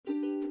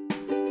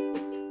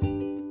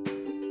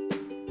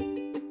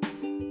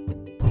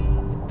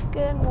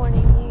Good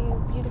morning, you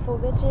beautiful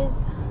bitches.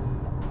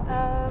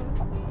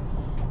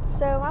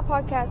 So my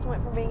podcast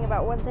went from being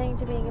about one thing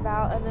to being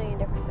about a million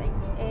different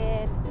things.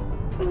 And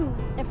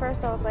at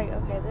first I was like,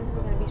 okay, this is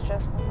going to be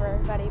stressful for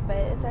everybody, but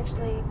it's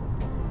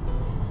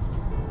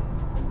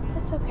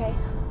okay.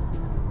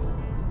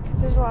 Because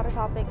there's a lot of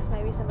topics,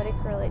 maybe somebody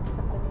could relate to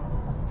something.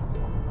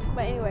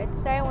 But anyway,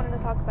 today I wanted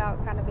to talk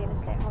about kind of being a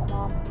stay-at-home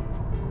mom.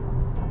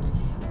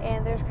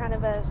 And there's kind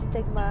of a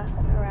stigma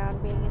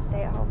around being a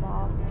stay-at-home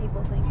mom.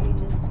 People think we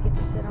just get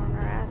to sit on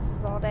our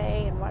asses all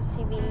day and watch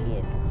TV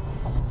and,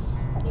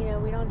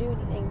 we don't do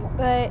anything.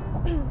 But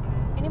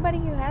anybody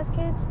who has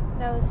kids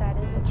knows that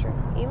isn't true.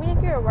 Even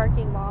if you're a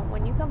working mom,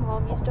 when you come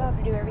home, you still have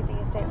to do everything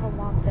a stay-at-home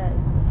mom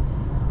does.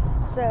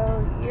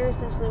 So you're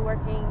essentially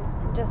working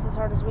just as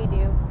hard as we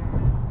do,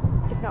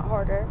 if not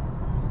harder.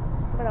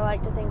 But I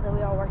like to think that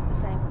we all work the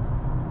same.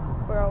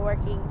 We're all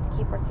working to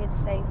keep our kids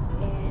safe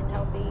and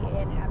healthy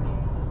and happy.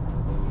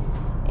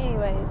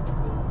 Anyways,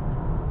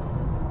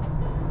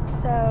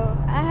 so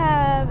I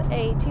have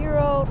a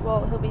 2-year-old,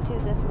 well, he'll be 2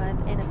 this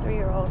month, and a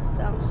 3-year-old,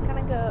 so I'm just kind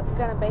of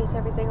gonna base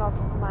everything off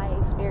of my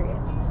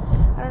experience.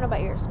 I don't know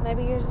about yours.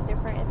 Maybe yours is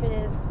different. If it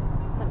is,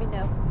 let me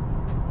know.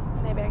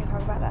 Maybe I can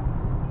talk about that.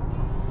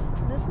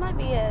 This might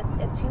be a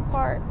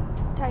 2-part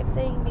type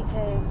thing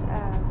because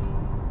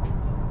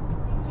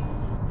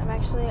I'm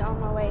actually on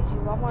my way to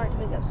Walmart to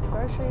pick up some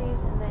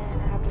groceries, and then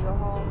I have to go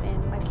home,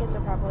 and my kids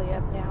are probably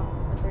up now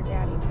with their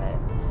daddy, but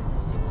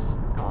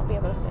I won't be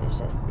able to finish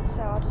it.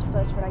 So I'll just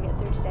post what I get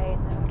through today,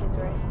 and then I'll do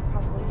the rest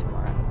probably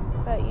tomorrow.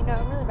 But,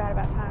 I'm really bad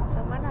about time, so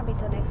it might not be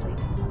till next week.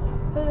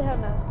 Who the hell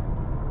knows?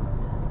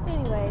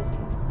 Anyways,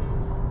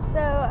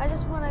 so I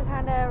just want to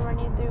kind of run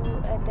you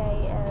through a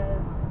day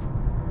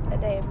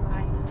of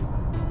mine,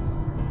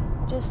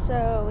 just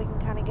so we can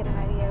kind of get an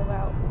idea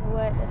about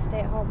what a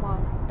stay-at-home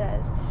mom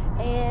does.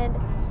 And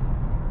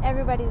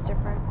everybody's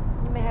different.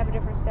 You may have a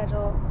different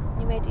schedule.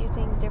 You may do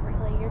things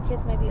differently. Your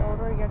kids may be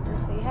older or younger,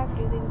 so you have to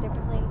do things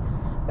differently.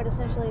 But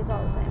essentially, it's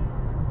all the same.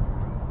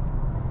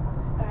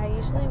 I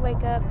usually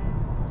wake up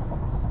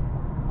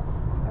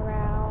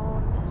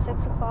around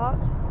 6 o'clock.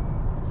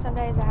 Some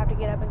days I have to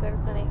get up and go to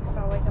clinic, so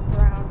I'll wake up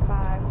around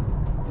 5.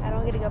 I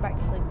don't get to go back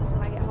to sleep because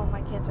when I get home,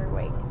 my kids are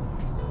awake.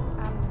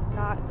 I'm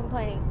not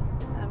complaining.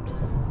 I'm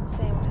just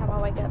saying what time I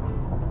wake up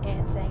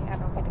and saying I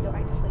don't get to go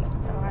back to sleep,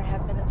 so I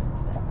have been up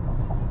since then.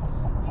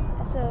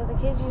 So the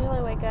kids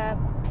usually wake up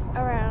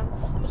around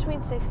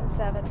between 6 and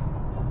 7,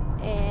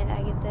 and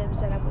I get them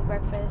set up with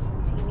breakfast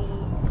and TV.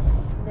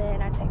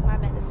 Then I take my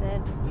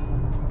medicine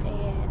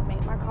and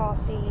make my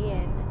coffee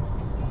and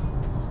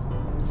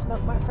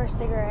smoke my first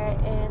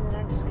cigarette, and then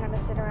I just kind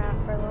of sit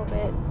around for a little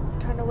bit,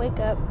 kind of wake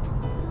up.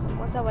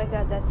 Once I wake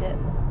up, that's it.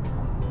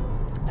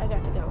 I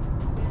got to go.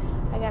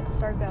 I got to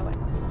start going.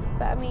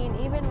 But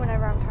even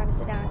whenever I'm trying to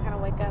sit down and kind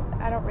of wake up,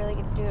 I don't really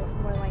get to do it for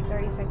more than like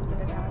 30 seconds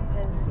at a time,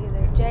 because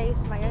either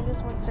Jace, my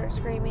youngest one, starts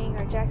screaming,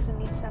 or Jackson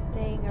needs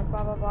something, or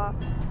blah, blah, blah.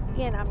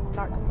 Again, I'm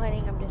not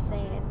complaining, I'm just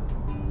saying,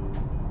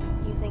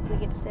 you think we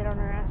get to sit on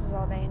our asses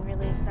all day, and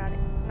really it's not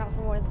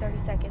for more than 30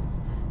 seconds,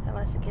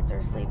 unless the kids are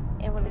asleep.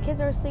 And when the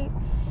kids are asleep,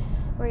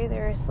 we're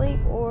either asleep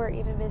or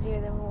even busier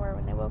than we were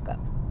when they woke up,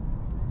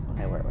 when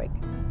they were awake.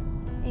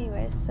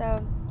 Anyways,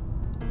 So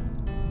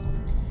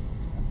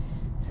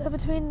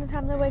between the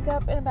time they wake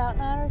up and about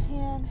 9 or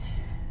 10,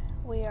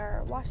 we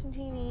are watching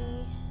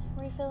TV,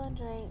 refilling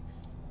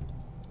drinks,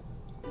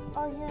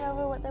 arguing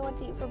over what they want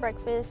to eat for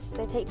breakfast.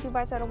 They take 2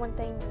 bites out of one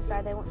thing and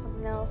decide they want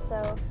something else,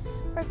 so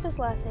breakfast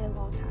lasts a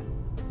long time,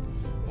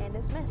 and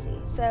it's messy.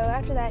 So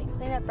after that, you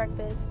clean up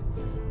breakfast,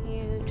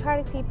 you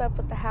try to keep up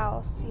with the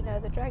house.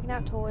 They're dragging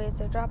out toys,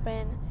 they're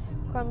dropping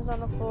crumbs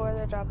on the floor,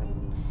 they're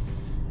dropping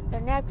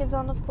their napkins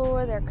on the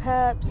floor, their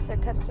cups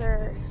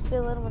are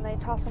spilling when they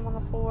toss them on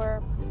the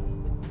floor.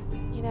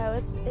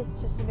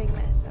 It's just a big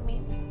mess. If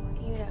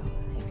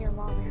you're a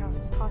mom, your house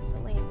is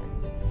constantly a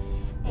mess.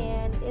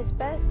 And it's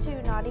best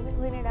to not even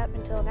clean it up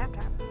until nap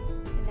time.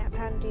 In nap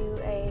time, do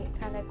a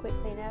kind of quick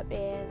cleanup,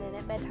 and then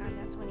at bedtime,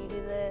 that's when you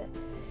do the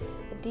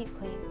deep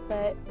clean.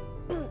 But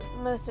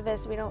most of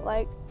us, we don't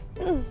like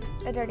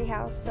a dirty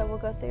house, so we'll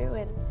go through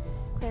and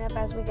clean up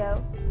as we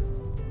go,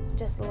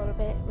 just a little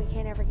bit. We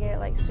can't ever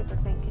get it super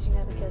clean, because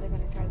the kids are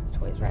going to drag the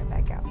toys right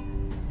back out.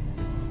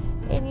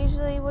 And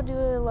usually we'll do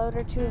a load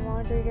or 2 of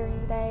laundry during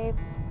the day.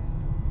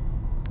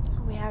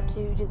 We have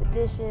to do the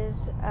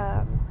dishes.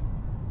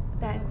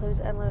 That includes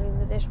unloading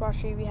the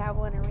dishwasher if you have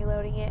one, and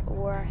reloading it,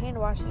 or hand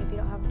washing if you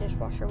don't have a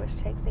dishwasher, which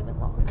takes even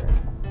longer.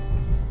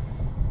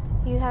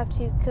 You have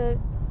to cook.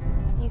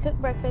 You cook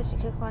breakfast, you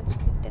cook lunch, you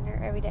cook dinner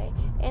every day.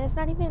 And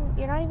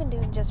you're not even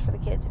doing just for the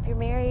kids. If you're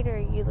married or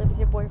you live with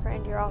your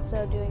boyfriend, you're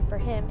also doing for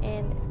him.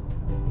 And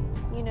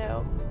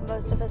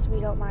most of us,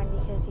 we don't mind,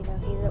 because he's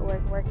at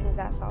work working his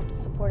ass off to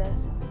support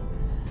us.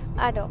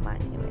 I don't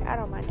mind anyway. I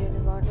don't mind doing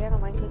his laundry. I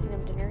don't mind cooking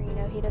him dinner.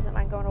 He doesn't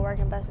mind going to work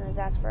and busting his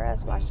ass for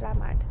us. Why should I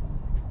mind?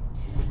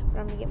 But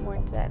I'm going to get more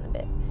into that in a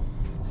bit.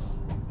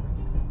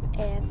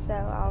 And so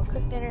I'll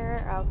cook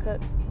dinner, I'll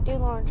cook do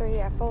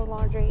laundry, I fold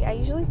laundry. I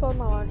usually fold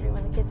my laundry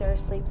when the kids are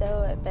asleep,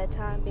 though, at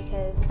bedtime,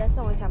 because that's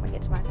the only time I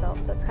get to myself.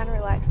 So it's kind of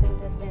relaxing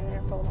to stand there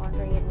and fold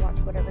laundry and watch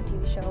whatever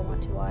TV show I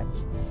want to watch,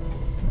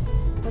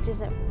 which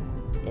isn't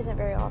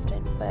very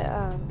often.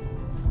 But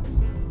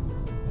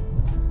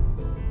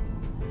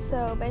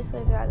so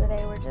basically throughout the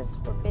day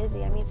we're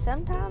busy. I mean,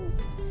 sometimes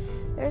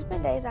there's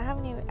been days I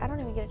don't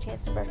even get a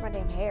chance to brush my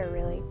damn hair,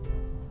 really.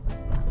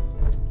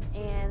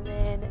 And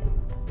then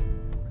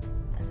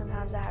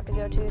sometimes I have to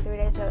go 2 or 3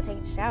 days without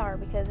taking a shower,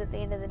 because at the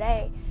end of the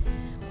day,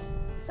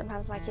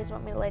 sometimes my kids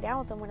want me to lay down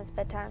with them when it's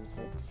bedtime,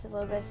 so it's a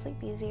little bit of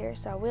sleep easier.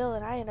 So I will,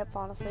 and I end up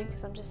falling asleep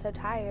because I'm just so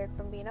tired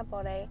from being up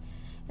all day.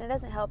 And it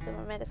doesn't help that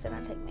my medicine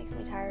I take makes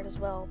me tired as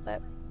well.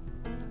 But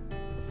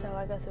so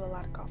I go through a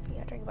lot of coffee.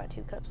 I drink about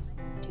 2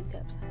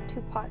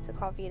 pots of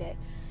coffee a day.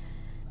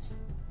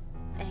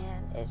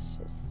 And it's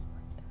just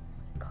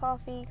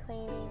coffee,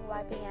 cleaning,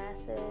 wiping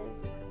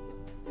asses.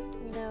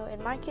 You know,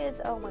 and my kids,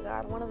 oh my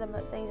God, one of the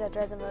things I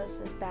dread the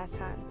most is bath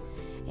time.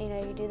 You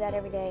know, you do that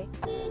every day.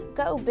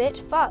 Go, bitch,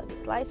 fuck,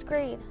 light's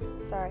green.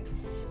 Sorry.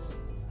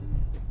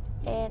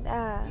 And,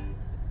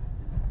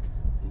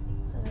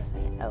 what was I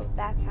saying? Oh,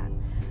 bath time.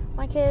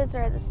 My kids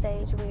are at the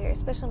stage where,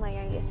 especially my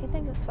youngest, he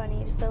thinks it's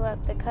funny to fill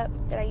up the cup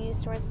that I use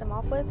to rinse them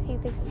off with. He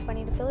thinks it's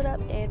funny to fill it up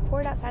and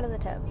pour it outside of the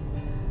tub.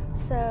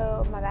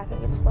 So my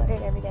bathroom gets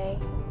flooded every day,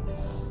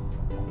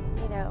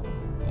 you know,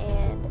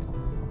 and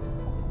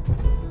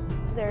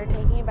they're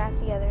taking a bath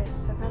together. So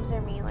sometimes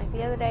they're mean. Like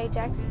the other day,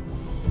 Jackson,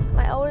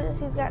 my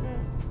oldest, he's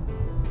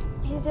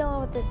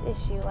dealing with this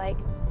issue. Like,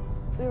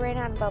 we ran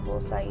out of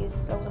bubbles, so I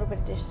used a little bit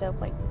of dish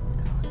soap, like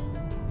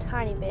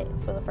tiny bit,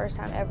 for the first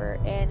time ever,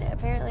 and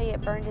apparently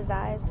it burned his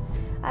eyes.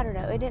 I don't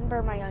know, it didn't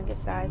burn my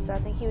youngest's eyes, so I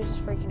think he was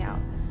just freaking out.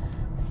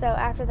 So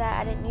after that,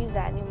 I didn't use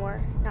that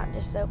anymore. Not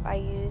dish soap, I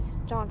used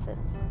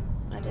Johnson's.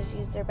 I just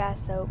used their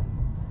bath soap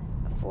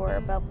for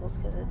bubbles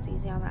because it's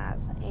easy on the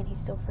eyes, and he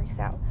still freaks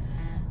out.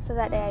 So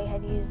that day I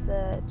had used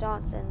the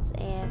Johnson's,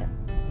 and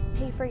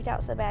he freaked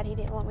out so bad he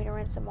didn't want me to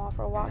rinse him off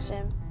or wash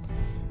him,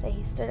 that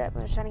he stood up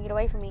and was trying to get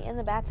away from me in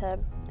the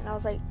bathtub. And I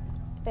was like,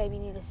 baby,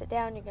 you need to sit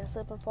down, you're going to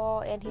slip and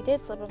fall. And he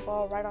did slip and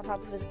fall right on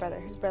top of his brother.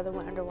 His brother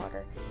went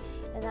underwater.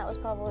 And that was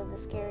probably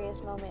the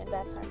scariest moment in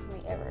bath time for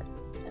me ever.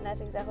 And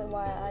that's exactly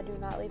why I do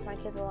not leave my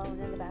kids alone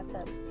in the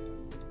bathtub.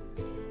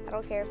 I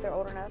don't care if they're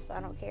old enough. I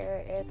don't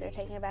care if they're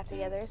taking a bath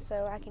together,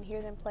 so I can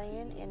hear them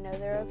playing and know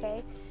they're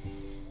okay.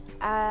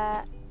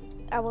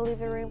 I will leave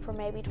the room for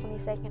maybe 20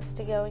 seconds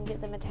to go and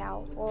get them a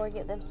towel or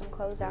get them some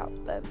clothes out,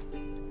 but I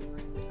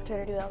try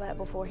to do all that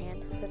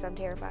beforehand because I'm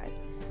terrified.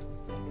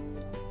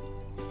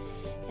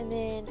 And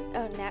then,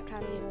 nap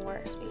time is even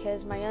worse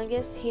because my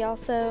youngest, he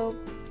also,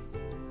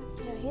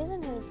 he's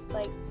in his,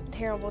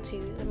 terrible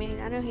 2. I mean,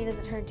 I know he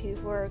doesn't turn 2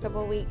 for a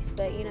couple of weeks,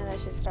 but, that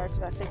shit starts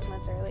about 6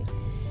 months early.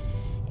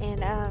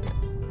 And,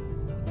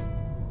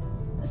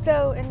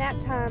 so in nap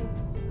time,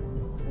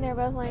 they're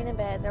both laying in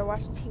bed, they're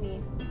watching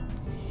TV.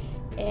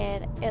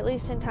 And at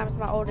least 10 times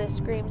my oldest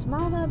screams,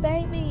 "Mama,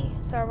 baby!"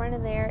 So I run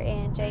in there,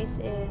 and Jace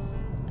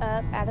is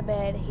up out of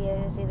bed. He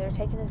is either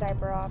taking his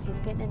diaper off, he's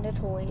getting into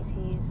toys,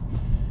 he's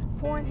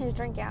pouring his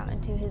drink out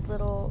into his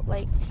little,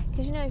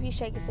 because if you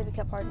shake a sippy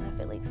cup hard enough,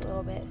 it leaks a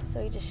little bit. So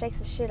he just shakes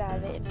the shit out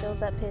of it and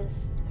fills up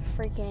his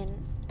freaking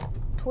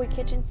toy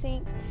kitchen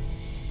sink.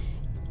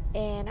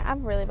 And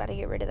I'm really about to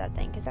get rid of that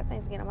thing because that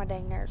thing's getting on my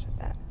dang nerves with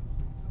that.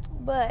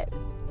 But,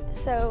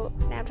 so,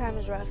 nap time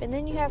is rough. And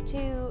then you have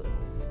to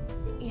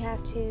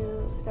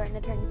threaten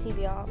to turn the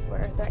TV off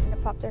or threaten to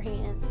pop their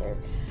hands. Or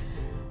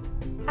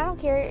I don't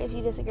care if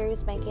you disagree with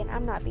spanking.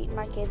 I'm not beating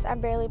my kids. I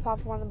barely pop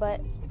them on the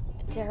butt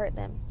to hurt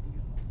them.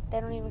 They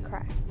don't even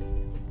cry.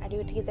 I do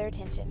it to get their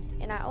attention.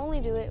 And I only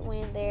do it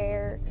when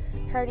they're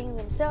hurting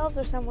themselves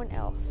or someone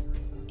else.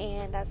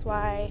 And that's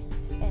why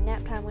at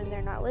nap time when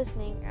they're not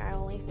listening, I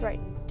only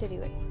threaten to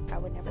do it. I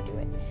would never do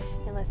it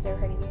unless they're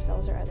hurting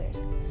themselves or others.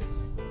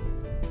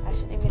 I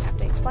shouldn't even have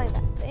to explain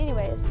that. But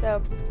anyways,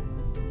 so,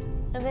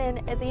 and then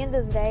at the end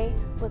of the day,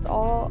 with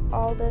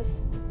all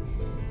this,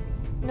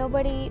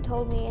 nobody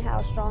told me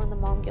how strong the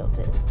mom guilt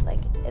is.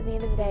 At the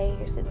end of the day,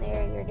 you're sitting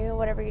there, you're doing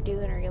whatever you're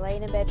doing, or you're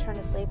laying in bed trying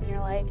to sleep, and you're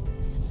like,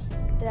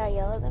 did I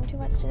yell at them too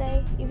much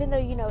today? Even though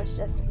it's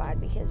justified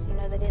because,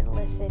 they didn't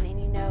listen,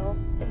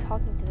 and that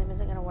talking to them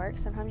isn't going to work.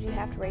 Sometimes you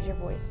have to raise your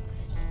voice,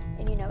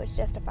 and it's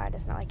justified.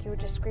 It's not like you were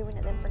just screaming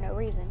at them for no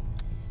reason.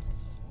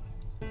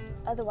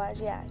 Otherwise,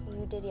 yeah,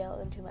 you did yell at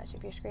them too much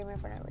if you're screaming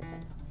for no reason.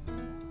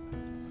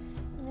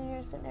 And then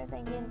you're sitting there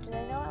thinking, do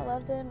they know I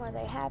love them? Are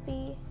they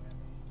happy?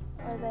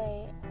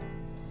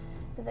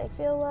 Do they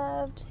feel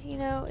loved?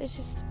 It's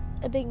just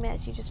a big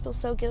mess. You just feel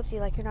so guilty,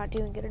 like you're not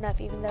doing good enough,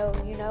 even though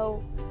you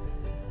know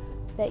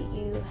that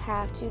you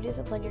have to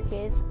discipline your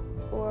kids,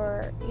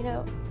 or,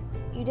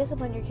 you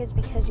discipline your kids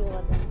because you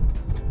love them,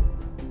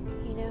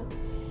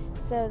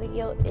 So the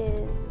guilt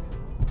is,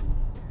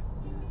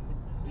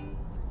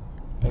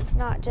 it's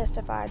not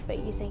justified, but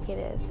you think it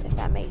is, if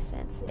that makes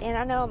sense. And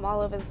I know I'm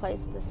all over the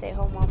place with the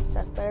stay-at-home mom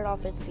stuff, but it all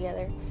fits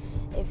together.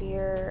 If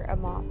you're a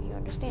mom, you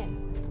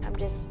understand. I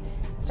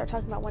start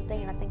talking about one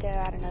thing and I think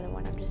about another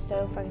one. I'm just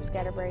so fucking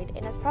scatterbrained.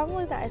 And it's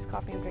probably the iced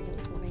coffee I'm drinking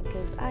this morning,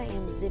 because I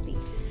am zippy.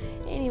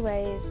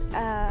 Anyways,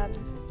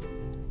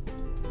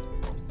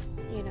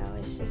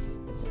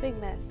 it's a big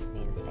mess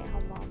being a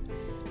stay-at-home mom.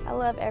 I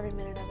love every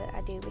minute of it.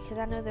 I do, because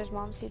I know there's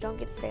moms who don't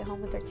get to stay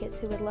home with their kids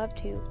who would love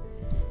to.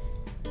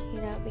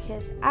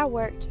 Because I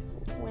worked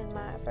when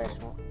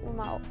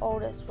my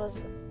oldest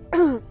was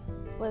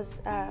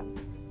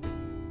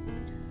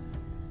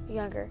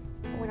younger,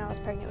 when I was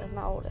pregnant with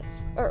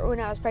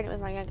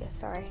my youngest,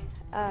 sorry.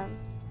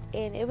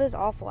 And it was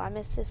awful. I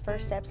missed his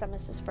first steps, I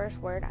missed his first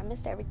word, I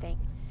missed everything.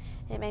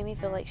 And it made me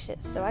feel like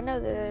shit. So I know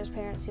that there's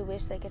parents who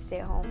wish they could stay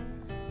at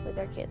home with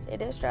their kids.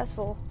 It is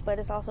stressful, but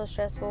it's also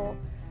stressful,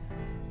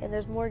 and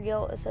there's more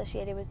guilt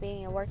associated with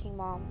being a working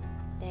mom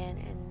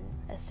than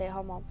a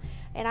stay-at-home mom.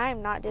 And I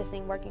am not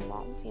dissing working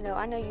moms.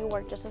 I know you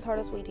work just as hard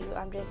as we do.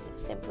 I'm just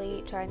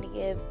simply trying to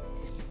give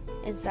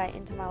insight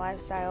into my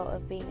lifestyle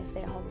of being a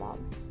stay-at-home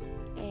mom.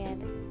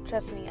 And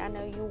trust me, I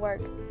know you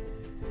work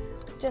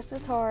just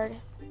as hard,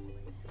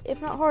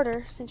 if not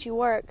harder, since you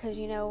work, because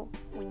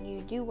when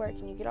you do work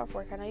and you get off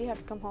work, I know you have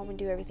to come home and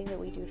do everything that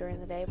we do during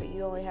the day, but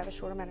you only have a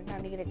short amount of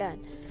time to get it done,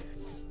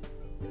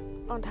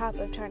 on top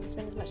of trying to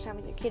spend as much time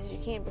with your kids as you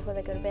can before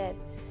they go to bed,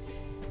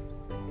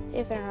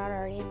 if they're not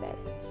already in bed.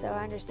 So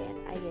I understand,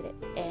 I get it,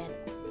 and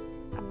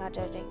I'm not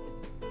judging.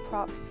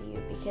 Props to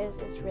you, because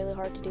it's really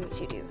hard to do what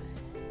you do.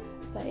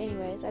 But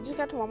anyways, I just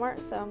got to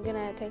Walmart, so I'm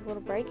gonna take a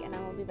little break, and I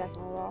will be back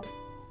in a little while.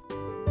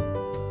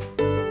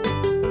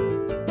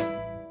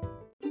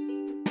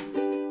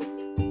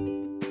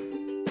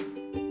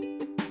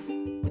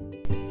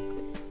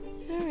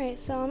 Alright,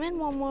 so I'm in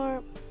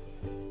Walmart.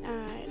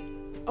 I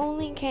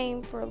only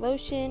came for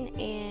lotion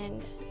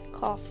and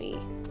coffee.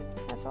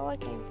 That's all I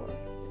came for.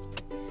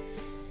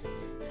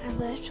 I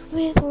left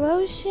with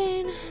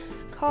lotion,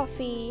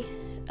 coffee,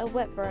 a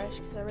wet brush,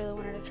 because I really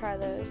wanted to try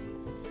those,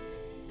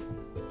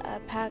 a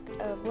pack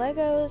of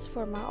Legos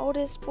for my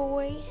oldest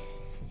boy,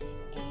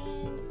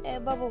 and a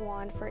bubble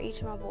wand for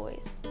each of my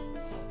boys.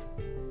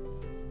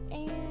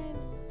 And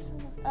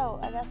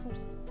I got some,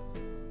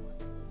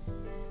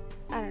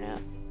 I don't know.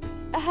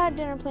 I had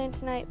dinner planned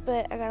tonight,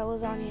 but I got a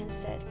lasagna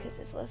instead because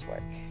it's less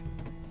work.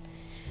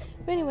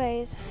 But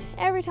anyways,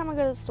 every time I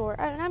go to the store,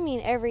 I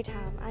mean every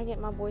time, I get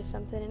my boys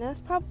something, and that's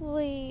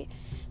probably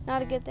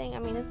not a good thing. I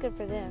mean, it's good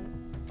for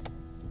them.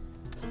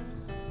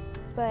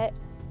 But,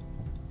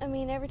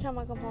 every time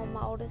I come home,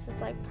 my oldest is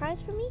like,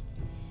 prize for me?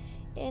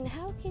 And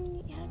how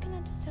can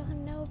I just tell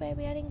him, no,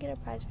 baby, I didn't get a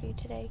prize for you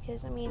today?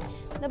 Because,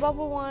 the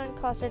bubble one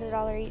costed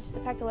 $1 each. The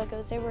pack of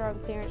Legos, they were on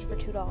clearance for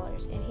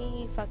 $2. And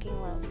he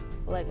fucking loves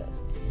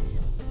Legos.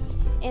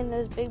 And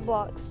those big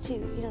blocks, too.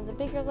 The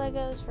bigger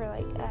Legos for,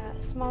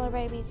 smaller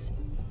babies.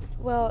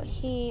 Well,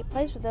 he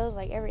plays with those,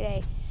 every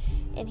day.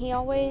 And he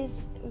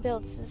always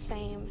builds the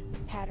same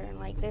pattern.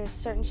 There's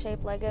certain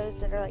shaped Legos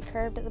that are,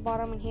 curved at the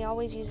bottom. And he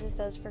always uses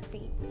those for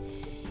feet.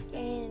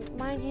 And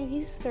mind you,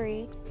 he's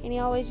 3, and he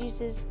always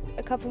uses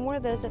a couple more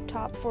of those up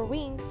top for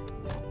wings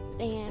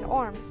and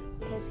arms,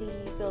 because he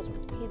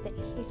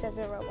says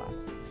they're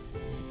robots.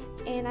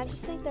 And I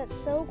just think that's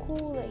so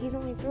cool that he's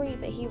only 3,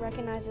 but he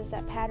recognizes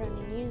that pattern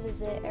and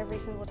uses it every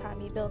single time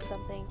he builds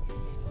something.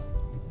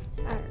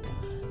 I don't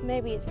know.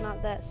 Maybe it's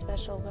not that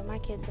special, but my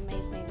kids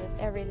amaze me with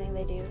everything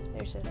they do.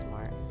 They're so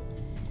smart.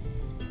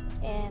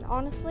 And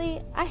honestly,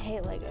 I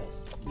hate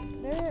Legos.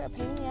 They're a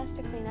pain in the ass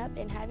to clean up.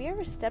 And have you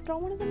ever stepped on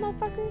one of them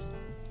motherfuckers?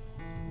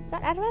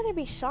 God, I'd rather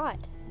be shot.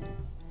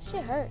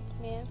 Shit hurts,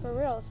 man, for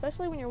real.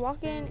 Especially when you're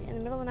walking in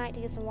the middle of the night to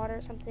get some water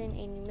or something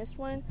and you miss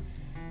one.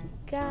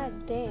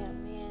 God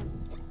damn,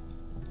 man.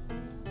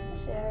 That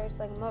shit hurts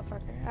like a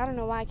motherfucker. I don't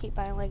know why I keep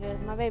buying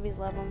Legos. My babies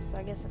love them, so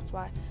I guess that's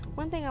why.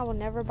 One thing I will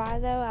never buy,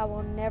 though, I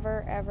will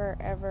never, ever,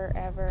 ever,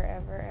 ever,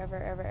 ever,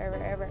 ever, ever,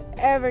 ever, ever,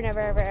 ever, never,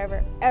 ever,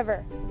 ever,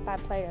 ever buy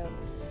Play-Doh.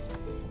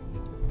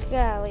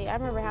 Golly, I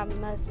remember how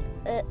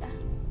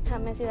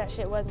messy that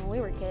shit was when we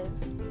were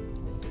kids.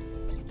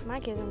 My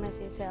kids are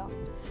messy as hell.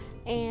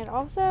 And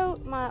also,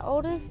 my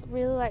oldest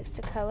really likes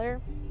to color,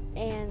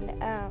 and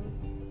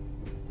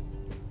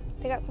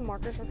they got some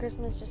markers for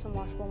Christmas, just some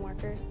washable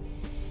markers.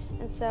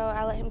 And so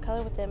I let him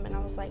color with them, and I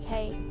was like,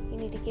 hey,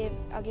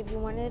 I'll give you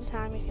one at a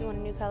time. If you want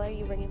a new color,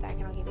 you bring it back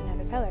and I'll give you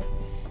another color.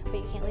 But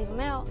you can't leave them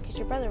out because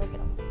your brother will get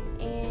them.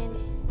 And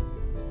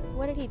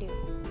what did he do?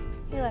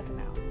 He left them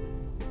out.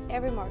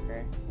 Every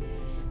marker,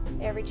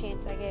 every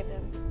chance I gave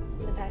him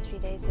in the past few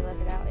days, he left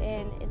it out.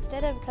 And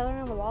instead of coloring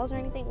on the walls or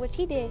anything, which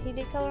he did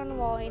color on the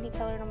wall and he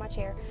colored on my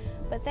chair.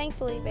 But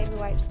thankfully, Baby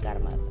Wipes got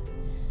him up.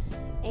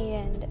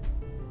 And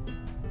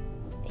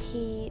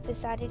he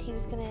decided he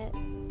was going to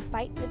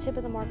bite the tip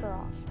of the marker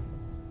off.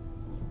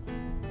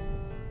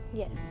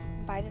 Yes,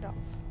 bite it off.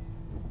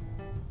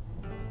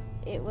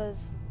 It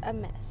was a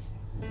mess.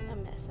 A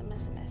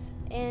mess.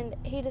 And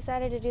he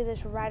decided to do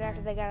this right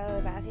after they got out of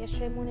the bath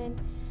yesterday morning.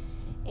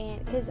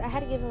 And because I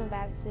had to give him a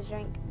bath because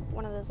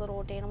one of those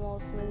little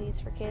Danimal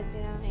smoothies for kids,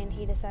 and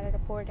he decided to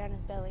pour it down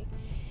his belly.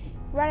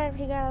 Right after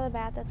he got out of the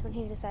bath, that's when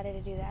he decided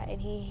to do that,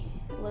 and he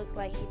looked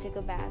like he took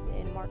a bath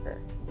in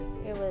marker.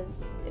 It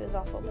was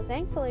awful, but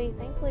thankfully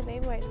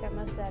Baby Wipes got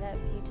most of that up.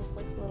 He just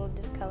looks a little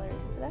discolored,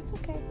 but that's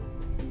okay.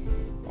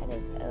 That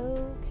is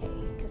okay,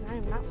 because I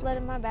am not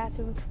flooding my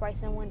bathroom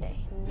twice in one day.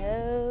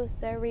 No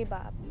sirree,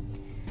 Bob.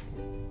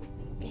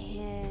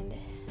 And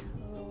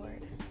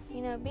Lord,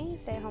 being a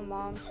stay-at-home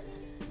mom,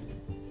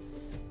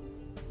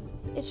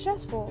 it's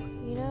stressful.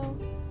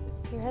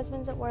 Your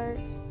husband's at work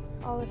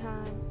all the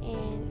time,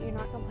 and you're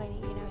not complaining.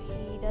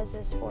 He does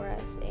this for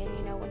us,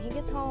 and when he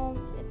gets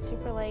home, it's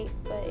super late,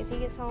 but if he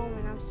gets home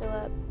and I'm still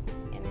up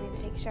and I need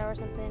to take a shower or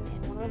something,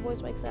 and one of the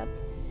boys wakes up,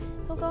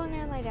 he'll go in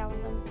there and lay down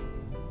with them.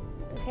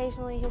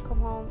 Occasionally he'll come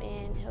home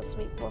and he'll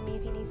sweep for me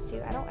if he needs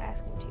to. I don't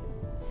ask him to.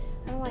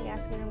 I don't like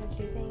asking him to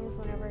do things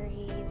whenever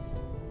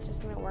he's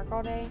just been at work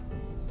all day,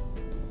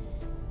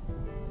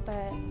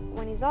 but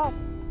when he's off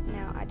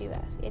now, I do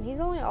ask. And he's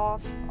only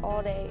off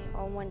all day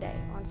on one day,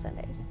 on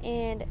Sundays,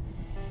 and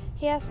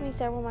he asked me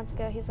several months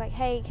ago, he's like,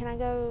 hey, can I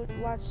go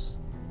watch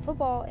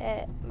football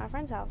at my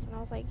friend's house? And I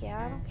was like,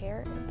 yeah, I don't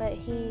care. But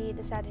he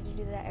decided to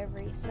do that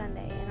every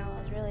Sunday, and I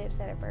was really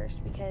upset at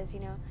first because,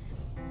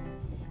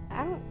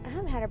 I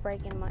haven't had a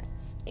break in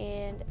months.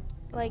 And,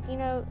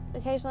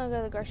 occasionally I'll go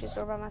to the grocery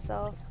store by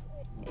myself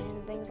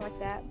and things like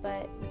that,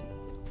 but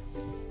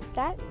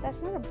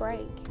that's not a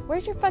break.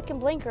 Where's your fucking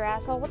blinker,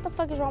 asshole? What the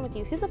fuck is wrong with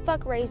you? Who the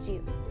fuck raised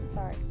you?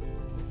 Sorry.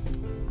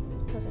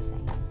 What was I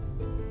saying?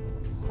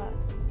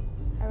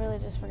 I really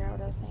just forgot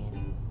what I was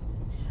saying.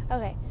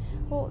 Okay,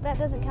 well, that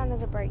doesn't count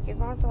as a break. You're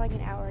gone for like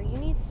an hour. You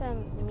need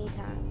some me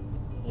time.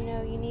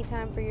 You need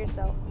time for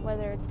yourself,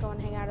 whether it's going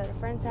to hang out at a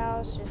friend's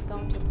house, just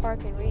going to a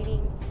park and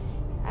reading.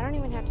 I don't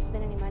even have to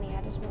spend any money.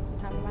 I just want some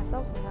time to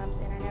myself sometimes,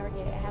 and I never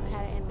get it. I haven't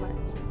had it in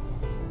months.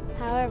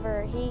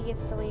 However, he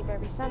gets to leave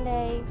every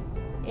Sunday,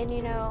 and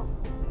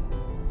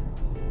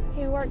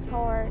he works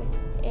hard,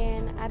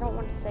 and I don't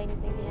want to say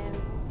anything to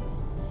him.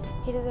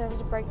 He deserves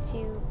a break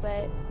too,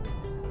 but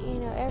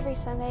every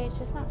Sunday, it's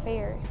just not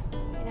fair,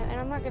 and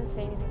I'm not going to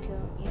say anything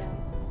to him,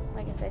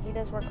 like I said, he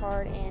does work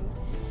hard, and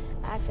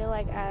I feel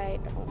like I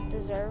don't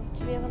deserve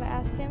to be able to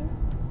ask him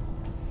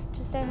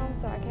to stay home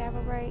so I can have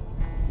a break,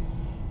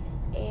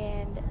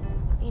 and,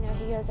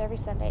 he goes every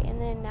Sunday, and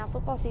then now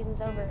football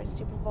season's over.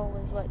 Super Bowl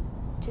was,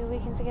 2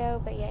 weekends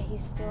ago, but yet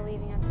he's still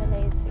leaving on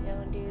Sundays to go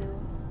and do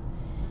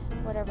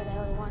whatever the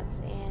hell he wants,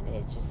 and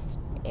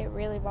it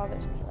really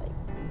bothers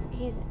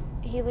me.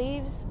 He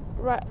leaves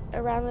right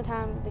around the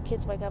time the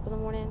kids wake up in the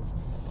mornings,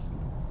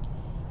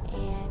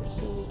 and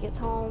he gets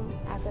home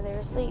after they're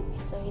asleep,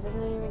 so he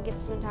doesn't even get to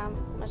spend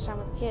much time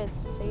with the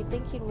kids. So you'd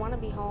think he'd want to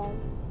be home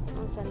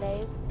on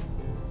Sundays,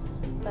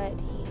 but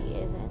he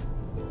isn't,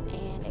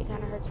 and it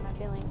kind of hurts my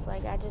feelings.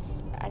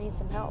 I need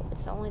some help.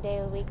 It's the only day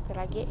of the week that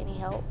I get any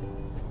help,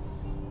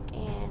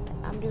 and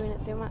I'm doing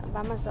it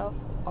by myself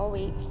all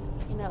week.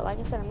 Like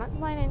I said, I'm not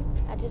complaining.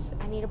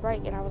 I need a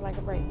break, and I would like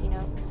a break.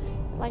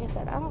 Like I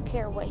said, I don't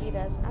care what he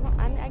does.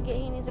 I get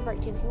he needs a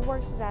break too. He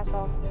works his ass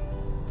off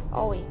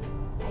all week.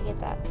 I get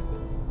that,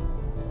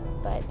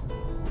 but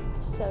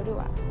so do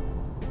I.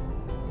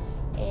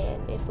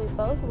 And if we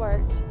both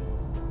worked,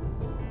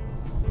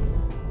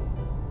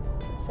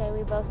 say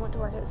we both went to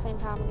work at the same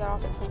time and got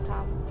off at the same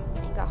time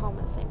and got home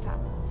at the same time,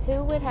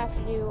 who would have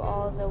to do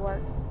all of the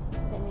work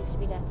that needs to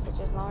be done,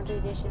 such as laundry,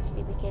 dishes,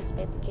 feed the kids,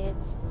 bathe the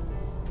kids?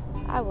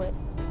 I would,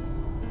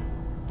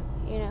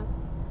 and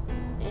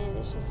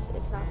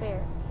it's not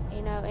fair,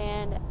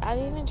 and I've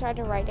even tried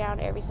to write down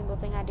every single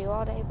thing I do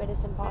all day, but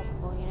it's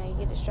impossible. You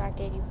get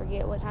distracted, you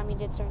forget what time you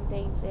did certain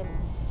things,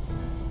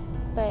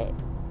 but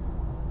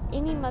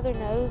any mother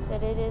knows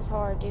that it is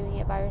hard doing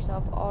it by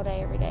yourself all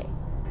day, every day.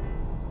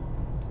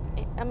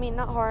 I mean,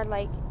 not hard,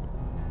 like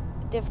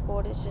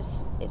difficult, it's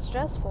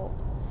stressful,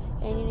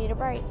 and you need a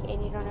break,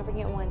 and you don't ever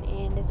get one,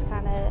 and it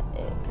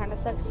kind of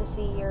sucks to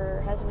see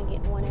your husband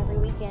getting one every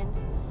weekend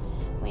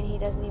when he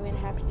doesn't even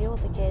have to deal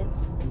with the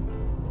kids,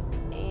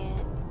 and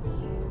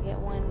you get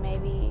one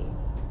maybe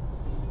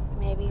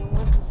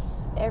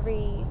once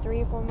every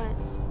 3 or 4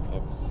 months.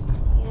 It's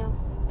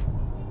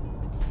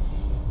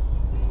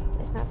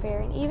it's not fair.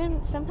 And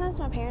even sometimes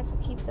my parents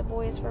will keep the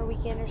boys for a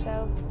weekend or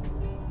so,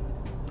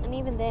 and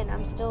even then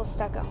I'm still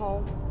stuck at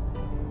home.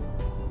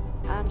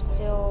 I'm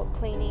still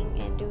cleaning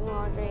and doing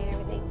laundry and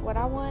everything. What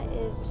I want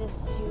is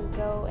just to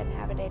go and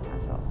have a day to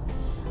myself.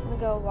 I'm going to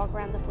go walk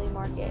around the flea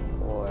market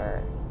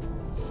or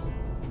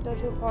go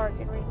to a park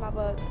and read my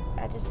book.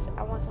 I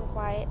want some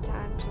quiet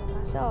time to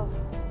myself,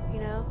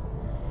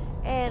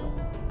 And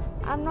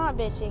I'm not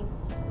bitching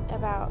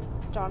about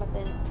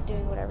Jonathan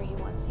doing whatever he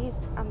wants.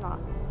 I'm not.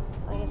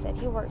 Like I said,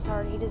 he works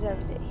hard. He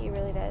deserves it. He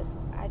really does.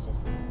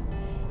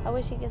 I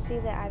wish he could see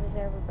that I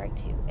deserve a break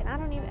too. And I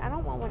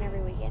don't want one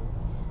every weekend.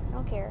 I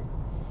don't care.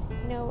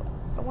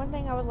 One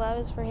thing I would love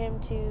is for him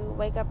to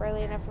wake up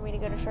early enough for me to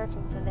go to church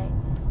on Sunday.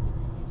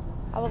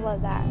 I would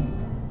love that.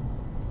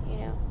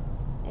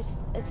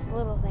 It's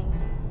little things,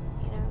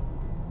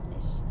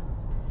 It's just,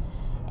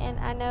 and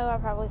I know I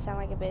probably sound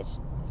like a bitch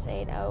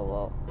saying, oh,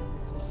 well,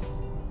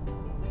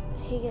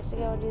 he gets to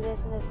go and do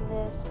this and this and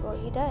this. Well,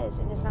 he does,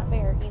 and it's not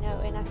fair,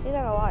 and I see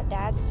that a lot.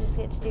 Dads just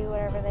get to do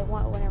whatever they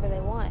want whenever they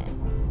want,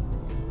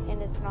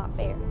 and it's not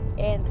fair.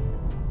 And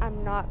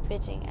I'm not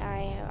bitching.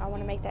 I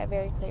want to make that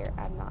very clear.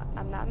 I'm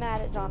not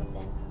mad at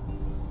Jonathan.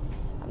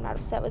 I'm not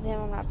upset with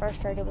him. I'm not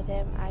frustrated with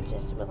him. I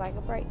just would like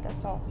a break,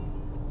 that's all.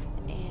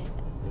 And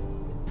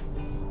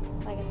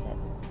like I said,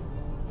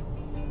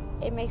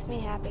 it makes me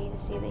happy to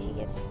see that he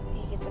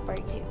gets a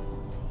break too.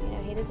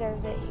 He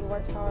deserves it. He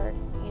works hard,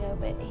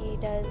 but he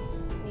does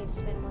need to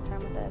spend more time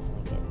with us and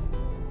the kids.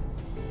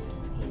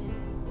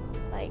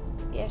 Like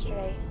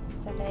yesterday,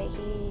 Sunday,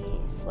 he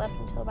slept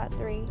until about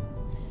 3,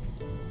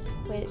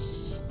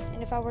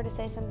 and if I were to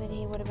say something,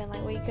 he would have been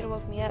like, well, you could have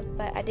woke me up,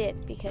 but I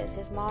did, because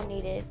his mom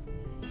needed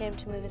him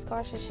to move his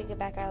car so she could get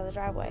back out of the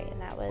driveway,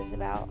 and that was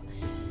about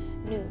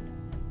noon.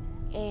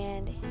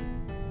 And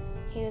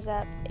he was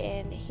up,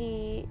 and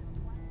he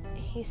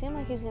seemed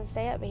like he was going to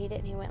stay up, but he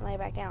didn't. He went and lay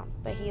back down.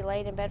 But he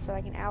laid in bed for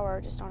like an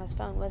hour just on his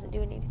phone, wasn't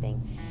doing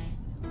anything.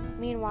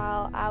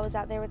 Meanwhile, I was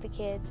out there with the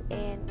kids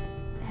and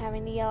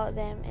having to yell at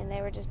them, and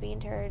they were just being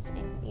turds.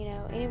 And,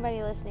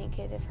 anybody listening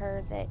could have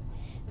heard that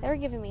they were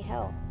giving me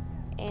hell.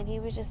 And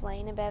he was just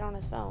laying in bed on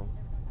his phone.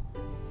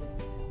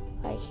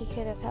 Like, he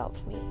could have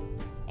helped me.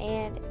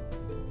 And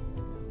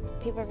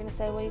people are going to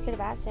say, well, you could have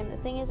asked him. The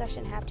thing is, I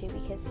shouldn't have to,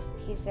 because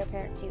he's their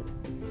parent too.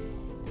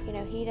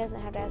 He doesn't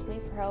have to ask me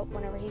for help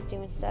whenever he's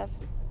doing stuff.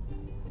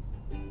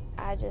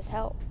 I just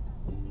help.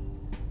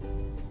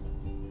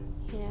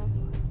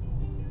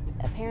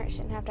 A parent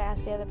shouldn't have to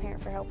ask the other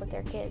parent for help with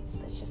their kids.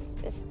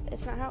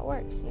 It's not how it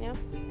works,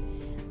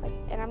 Like,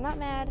 and I'm not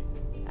mad.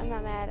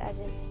 I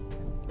just,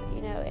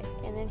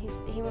 and then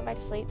he went back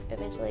to sleep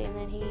eventually, and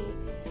then he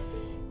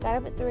got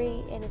up at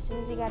 3, and as soon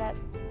as he got up,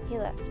 he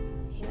left.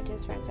 He went to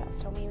his friend's house,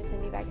 told me he was going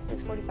to be back at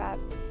 6:45.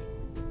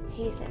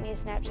 He sent me a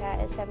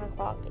Snapchat at 7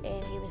 o'clock,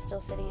 and he was still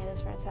sitting at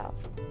his friend's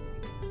house.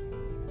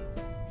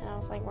 And I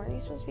was like, weren't you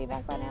supposed to be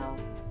back by now?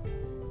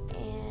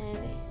 And,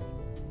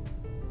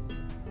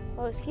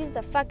 well, excuse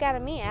the fuck out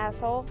of me,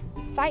 asshole.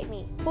 Fight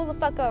me. Pull the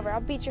fuck over. I'll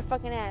beat your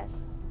fucking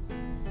ass.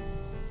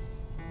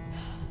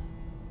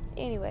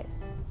 Anyways,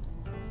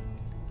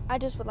 I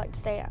just would like to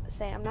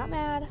say I'm not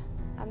mad.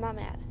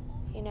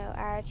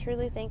 I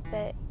truly think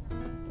that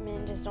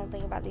men just don't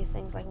think about these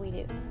things like we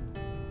do.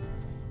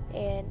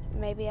 And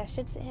maybe I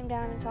should sit him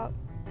down and talk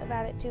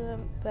about it to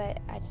him, but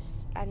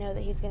I know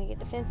that he's going to get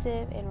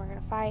defensive and we're going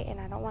to fight, and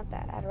I don't want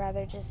that. I'd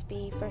rather just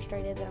be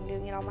frustrated that I'm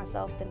doing it all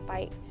myself than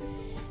fight,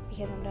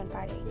 because I'm done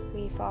fighting.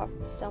 We fought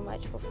so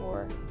much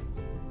before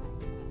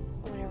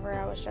whenever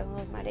I was struggling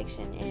with my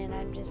addiction, and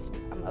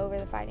I'm over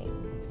the fighting.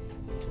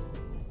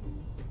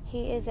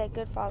 He is a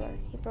good father.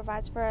 He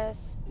provides for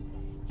us.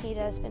 He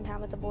does spend time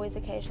with the boys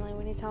occasionally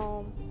when he's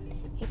home.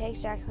 He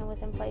takes Jackson with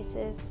him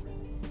places.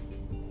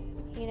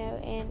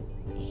 And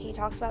he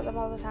talks about them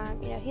all the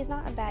time. He's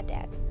not a bad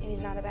dad, and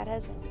he's not a bad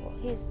husband. Well,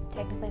 he's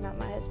technically not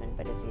my husband,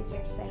 but it's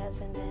easier to say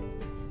husband than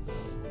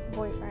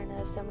boyfriend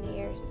of so many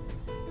years,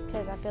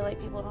 because I feel like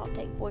people don't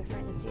take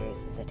boyfriend as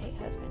serious as they take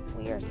husband.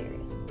 We are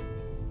serious.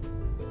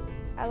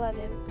 I love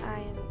him.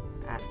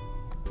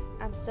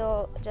 I'm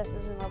still just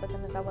as in love with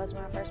him as I was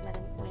when I first met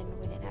him, when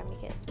we didn't have any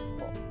kids.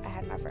 Well, I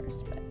had my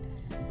first, but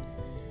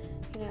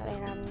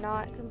and I'm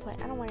not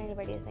complaining. I don't want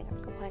anybody to think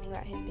I'm complaining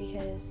about him,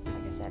 because,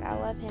 like I said, I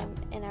love him,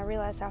 and I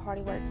realize how hard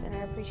he works, and I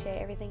appreciate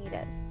everything he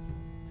does.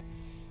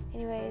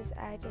 Anyways,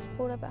 I just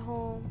pulled up at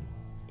home,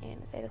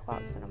 and it's 8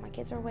 o'clock, so now my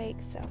kids are awake,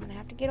 so I'm going to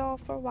have to get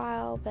off for a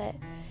while, but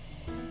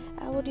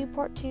I will do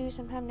part 2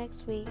 sometime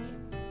next week.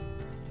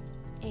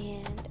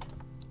 And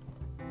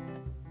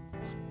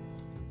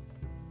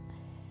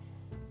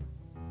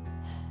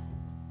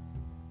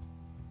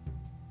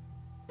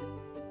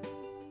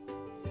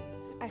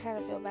I kind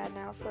of feel bad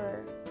now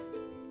for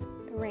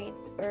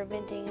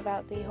venting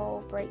about the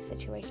whole break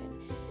situation.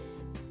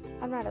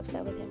 I'm not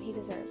upset with him. He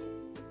deserves it.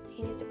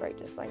 He needs a break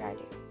just like I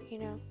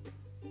do,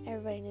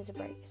 Everybody needs a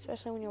break,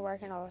 especially when you're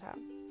working all the time.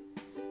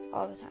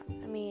 All the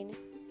time. I mean,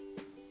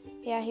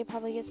 yeah, he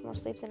probably gets more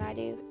sleep than I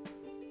do,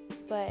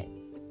 but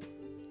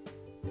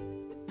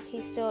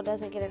he still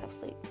doesn't get enough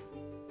sleep.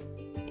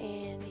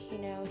 And,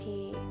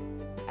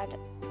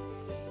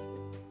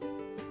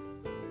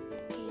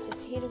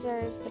 he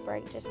deserves the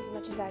break just as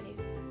much as I do.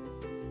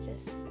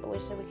 Just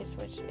wish that we could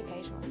switch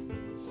occasionally.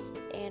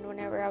 And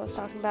whenever I was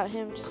talking about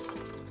him just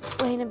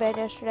laying in bed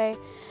yesterday,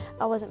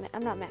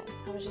 I'm not mad.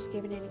 I was just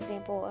giving an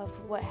example of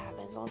what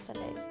happens on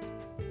Sundays.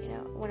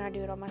 When I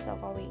do it on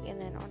myself all week and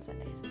then on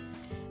Sundays.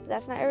 But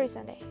that's not every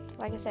Sunday.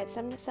 Like I said,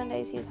 some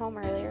Sundays he's home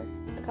earlier.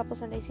 A couple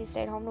Sundays he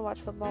stayed home to watch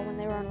football when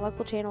they were on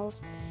local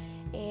channels.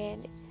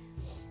 And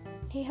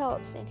he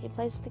helps, and he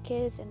plays with the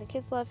kids, and the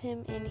kids love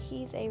him, and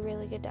he's a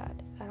really good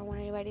dad. I don't want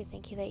anybody to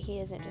think that he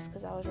isn't just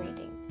because I was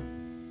venting,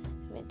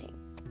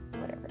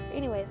 whatever.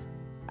 Anyways,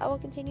 I will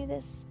continue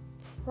this.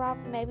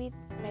 Maybe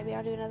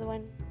I'll do another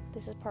one.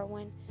 This is part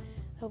 1.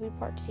 There'll be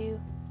part 2.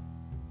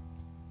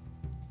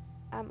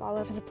 I'm all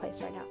over the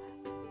place right now.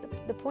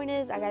 The point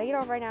is, I gotta get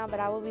off right now, but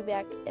I will be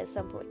back at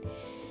some point.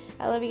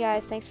 I love you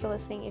guys. Thanks for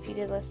listening. If you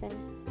did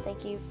listen,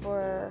 thank you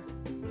for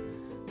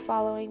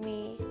following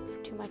me,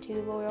 to my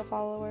 2 loyal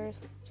followers.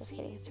 Just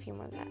kidding, it's a few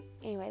more than that.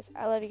 Anyways,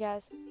 I love you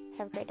guys.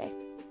 Have a great day.